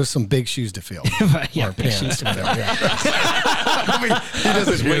 You know, there's some big shoes to fill. Yeah, big shoes to fill. I mean, he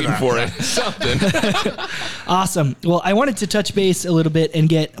doesn't waiting for it. Something. Awesome. Well, I wanted to touch base a little bit and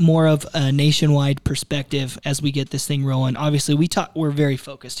get more of a nationwide perspective as we get this thing rolling. Obviously, we're very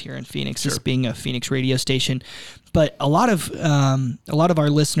focused here in Phoenix, this being a Phoenix radio station. But a lot of our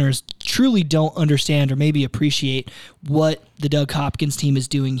listeners truly don't understand or maybe appreciate what the Doug Hopkins team is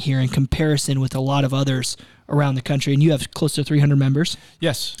doing here in comparison with a lot of others around the country. And you have close to 300 members.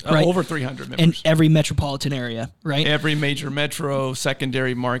 Yes, right? Over 300 members. In every metropolitan area, right? Every major metro,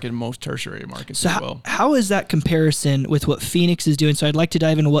 secondary market, and most tertiary markets so as well. How is that comparison with what Phoenix is doing? So I'd like to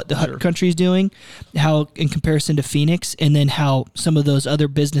dive into what the Hut Country is doing, how in comparison to Phoenix, and then how some of those other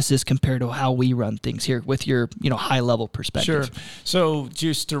businesses compare to how we run things here with your high level perspective. Sure. So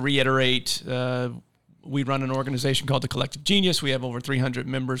just to reiterate, we run an organization called the Collective Genius. We have over 300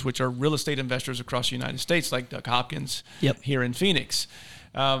 members, which are real estate investors across the United States, like Doug Hopkins here in Phoenix.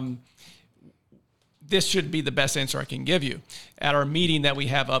 This should be the best answer I can give you. At our meeting that we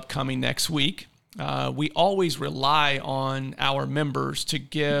have upcoming next week, we always rely on our members to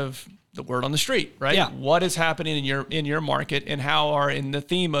give the word on the street, right? Yeah. What is happening in your market, and and the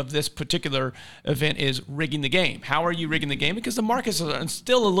theme of this particular event is rigging the game. How are you rigging the game? Because the markets are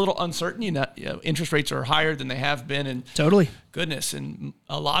still a little uncertain. Interest rates are higher than they have been in goodness in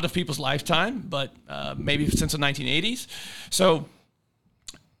a lot of people's lifetime, but maybe since the 1980s. So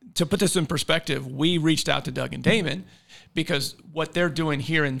to put this in perspective, we reached out to Doug and Damon because what they're doing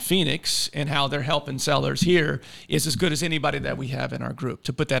here in Phoenix and how they're helping sellers here is as good as anybody that we have in our group.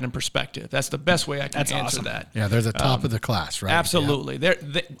 To put that in perspective, that's the best way I can answer that. Yeah, they're the top of the class, right? Absolutely. Yeah.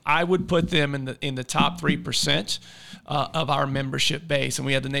 I would put them in the top 3% of our membership base, and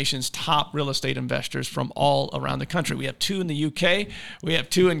we have the nation's top real estate investors from all around the country. We have 2 in the UK, we have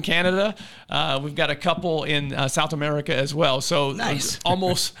 2 in Canada, we've got a couple in South America as well. So nice.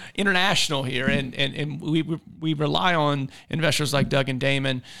 Almost international here, and we rely on investors like Doug and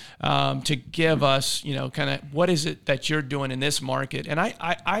Damon to give us, kind of what is it that you're doing in this market. And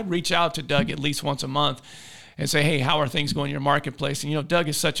I reach out to Doug at least once a month and say, hey, how are things going in your marketplace? And, Doug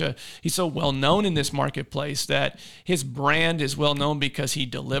is he's so well known in this marketplace that his brand is well known because he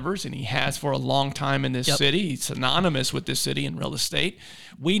delivers, and he has for a long time in this city. He's synonymous with this city in real estate.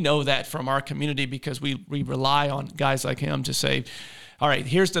 We know that from our community because we rely on guys like him to say, all right,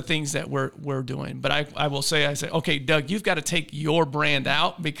 here's the things that we're doing. But I will say, okay, Doug, you've got to take your brand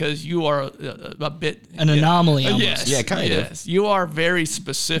out because you are a bit... An anomaly almost. Yes. Yeah, kind of. You are very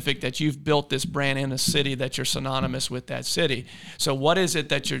specific that you've built this brand in a city that you're synonymous with that city. So what is it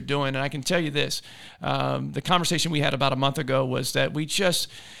that you're doing? And I can tell you this, the conversation we had about a month ago was that we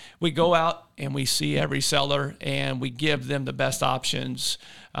go out and we see every seller and we give them the best options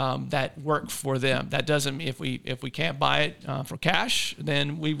that work for them. That doesn't mean if we can't buy it for cash,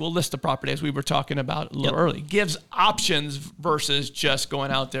 then we will list the property, as we were talking about a little early. Gives options versus just going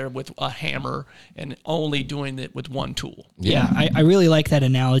out there with a hammer and only doing it with one tool. Yeah, I really like that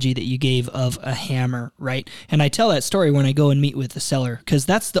analogy that you gave of a hammer, right? And I tell that story when I go and meet with the seller because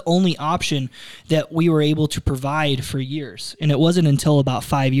that's the only option that we were able to provide for years. And it wasn't until about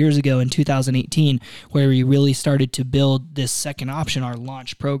 5 years ago in 2018 where we really started to build this second option, our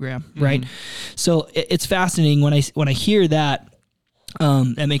launch program, right? So it's fascinating when I hear that.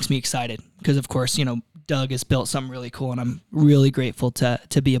 That makes me excited because, of course, Doug has built something really cool, and I'm really grateful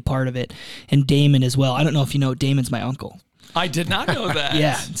to be a part of it. And Damon as well. I don't know if you know, Damon's my uncle. I did not know that.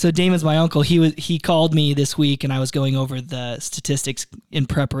 Yeah. So Damon's my uncle. He called me this week, and I was going over the statistics in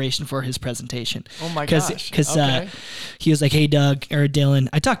preparation for his presentation. Oh my gosh. Because he was like, "Hey, Doug or Dylan,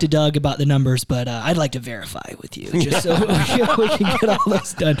 I talked to Doug about the numbers, but I'd like to verify with you just so we can get all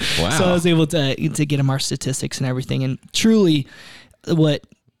this done." Wow. So I was able to get him our statistics and everything. And truly, what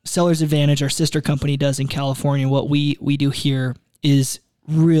Sellers Advantage, our sister company, does in California, what we do here is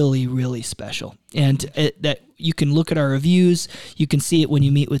really, really special. And that you can look at our reviews. You can see it when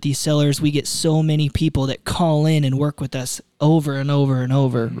you meet with these sellers. We get so many people that call in and work with us over and over and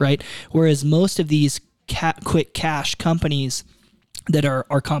over, right? Whereas most of these quick cash companies that are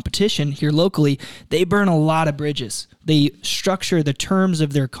our competition here locally, they burn a lot of bridges. They structure the terms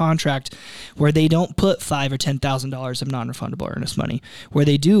of their contract where they don't put $5,000 or $10,000 of non-refundable earnest money, where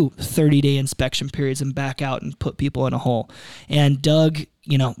they do 30-day inspection periods and back out and put people in a hole. And Doug,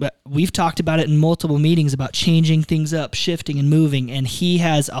 we've talked about it in multiple meetings about changing things up, shifting and moving, and he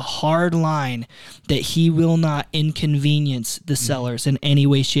has a hard line that he will not inconvenience the sellers in any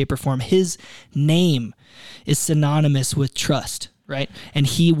way, shape, or form. His name is synonymous with trust. Right. And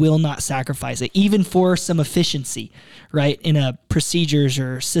he will not sacrifice it, even for some efficiency, right, in a procedures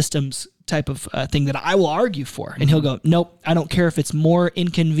or systems type of thing that I will argue for. And he'll go, nope, I don't care if it's more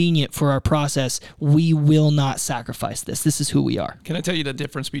inconvenient for our process. We will not sacrifice this. This is who we are. Can I tell you the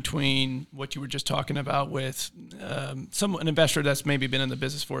difference between what you were just talking about with an investor that's maybe been in the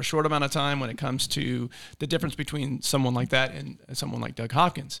business for a short amount of time when it comes to the difference between someone like that and someone like Doug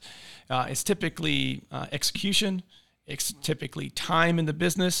Hopkins? It's typically execution. It's typically time in the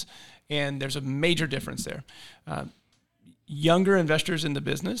business, and there's a major difference there. Younger investors in the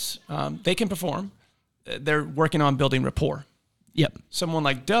business, they can perform. They're working on building rapport. Yep. Someone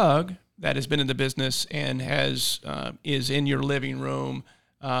like Doug that has been in the business and is in your living room,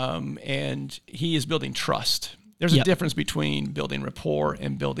 and he is building trust. There's a difference between building rapport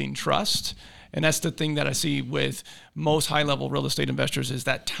and building trust. And that's the thing that I see with most high-level real estate investors is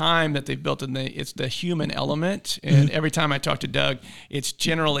that time that they've built it's the human element. And every time I talk to Doug, it's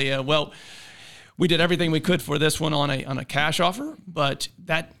generally we did everything we could for this one on a cash offer, but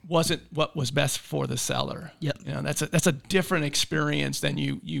that wasn't what was best for the seller. Yep. That's a different experience than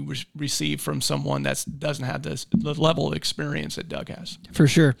you receive from someone that doesn't have the level of experience that Doug has. For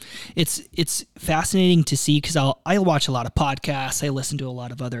sure. It's fascinating to see because I watch a lot of podcasts. I listen to a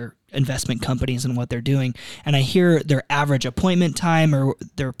lot of other investment companies and what they're doing, and I hear their average appointment time or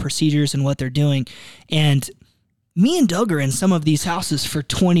their procedures and what they're doing. And me and Doug are in some of these houses for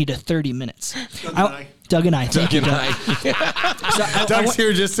 20 to 30 minutes. Doug and I. Thank you, Doug. So Doug's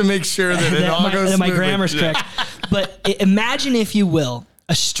here just to make sure that it all goes smoothly. My grammar's correct. But imagine, if you will,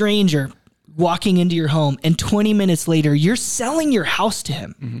 a stranger walking into your home, and 20 minutes later, you're selling your house to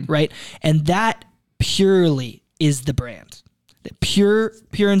him, right? And that purely is the brand. Pure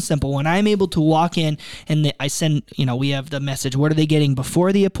and simple. When I'm able to walk in and I send, we have the message, what are they getting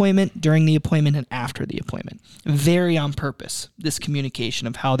before the appointment, during the appointment, and after the appointment? Very on purpose, this communication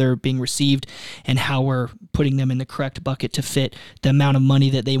of how they're being received and how we're putting them in the correct bucket to fit the amount of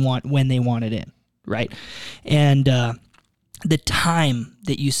money that they want when they want it in, right? And the time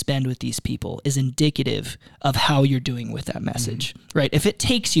that you spend with these people is indicative of how you're doing with that message, right? If it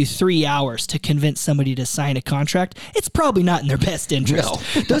takes you 3 hours to convince somebody to sign a contract, it's probably not in their best interest.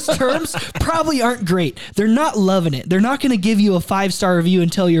 No. Those terms probably aren't great. They're not loving it. They're not going to give you a 5-star review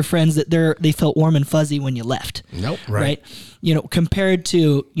and tell your friends that they felt warm and fuzzy when you left. Nope. Right? Compared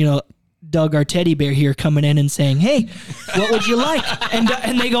to, Doug, our teddy bear here, coming in and saying, hey, what would you like?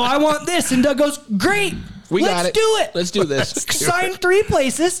 And they go, I want this. And Doug goes, great. Let's do it. Let's do this. Sign 3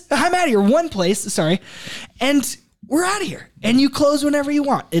 places. I'm out of here. 1 place. Sorry. And we're out of here. And you close whenever you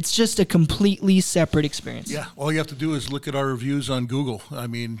want. It's just a completely separate experience. Yeah. All you have to do is look at our reviews on Google. I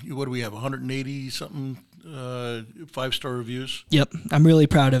mean, what do we have? 180 something 5-star reviews. Yep. I'm really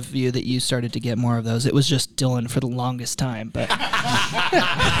proud of you that you started to get more of those. It was just Dylan for the longest time, but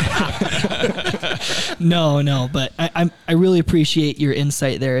no, but I really appreciate your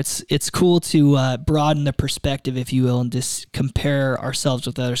insight there. It's cool to broaden the perspective, if you will, and just compare ourselves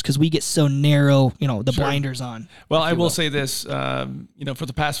with others, because we get so narrow, the blinders on. Well, I will say this, for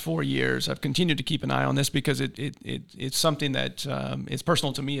the past 4 years, I've continued to keep an eye on this because it's something that is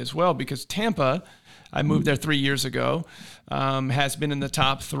personal to me as well, because Tampa, I moved there 3 years ago, has been in the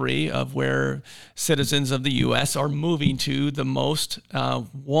top 3 of where citizens of the U.S. are moving to the most.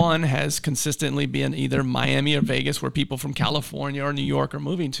 One has consistently been either Miami or Vegas, where people from California or New York are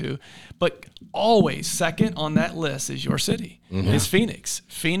moving to. But always second on that list is your city, is Phoenix.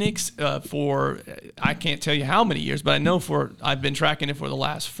 Phoenix, for I can't tell you how many years, but I know I've been tracking it for the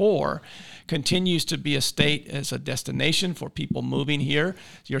last 4, continues to be a state as a destination for people moving here.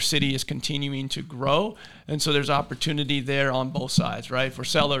 Your city is continuing to grow. And so there's opportunity there on both sides, right? For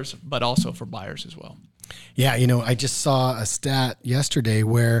sellers, but also for buyers as well. Yeah, I just saw a stat yesterday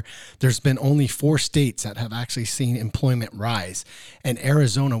where there's been only 4 states that have actually seen employment rise, and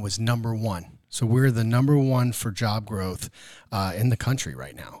Arizona was number 1. So we're the number 1 for job growth in the country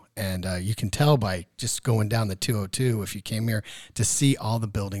right now. And you can tell by just going down the 202 if you came here to see all the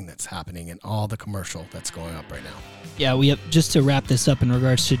building that's happening and all the commercial that's going up right now. Yeah, we have, just to wrap this up in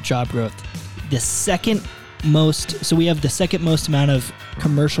regards to job growth, the second most. So we have the second most amount of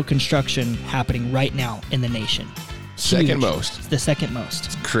commercial construction happening right now in the nation. Second most. It's the second most.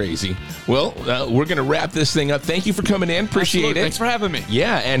 It's crazy. Well, we're going to wrap this thing up. Thank you for coming in. Appreciate Absolutely. it. Thanks for having me.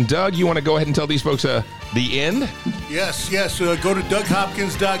 Yeah, and Doug, you want to go ahead and tell these folks the end? Yes. Go to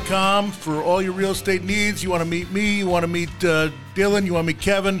DougHopkins.com for all your real estate needs. You want to meet me, you want to meet Dylan, you want to meet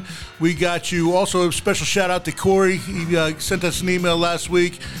Kevin. We got you. Also, a special shout out to Corey. He sent us an email last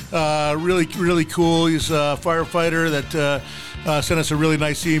week. Really, really cool. He's a firefighter that sent us a really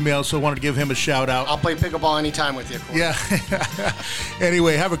nice email, so I wanted to give him a shout out. I'll play pickleball anytime with you, Corey. Yeah.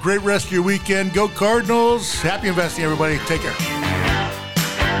 Anyway, have a great rest of your weekend. Go Cardinals. Happy investing, everybody. Take care.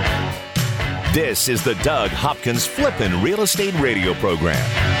 This is the Doug Hopkins Flippin' Real Estate Radio Program.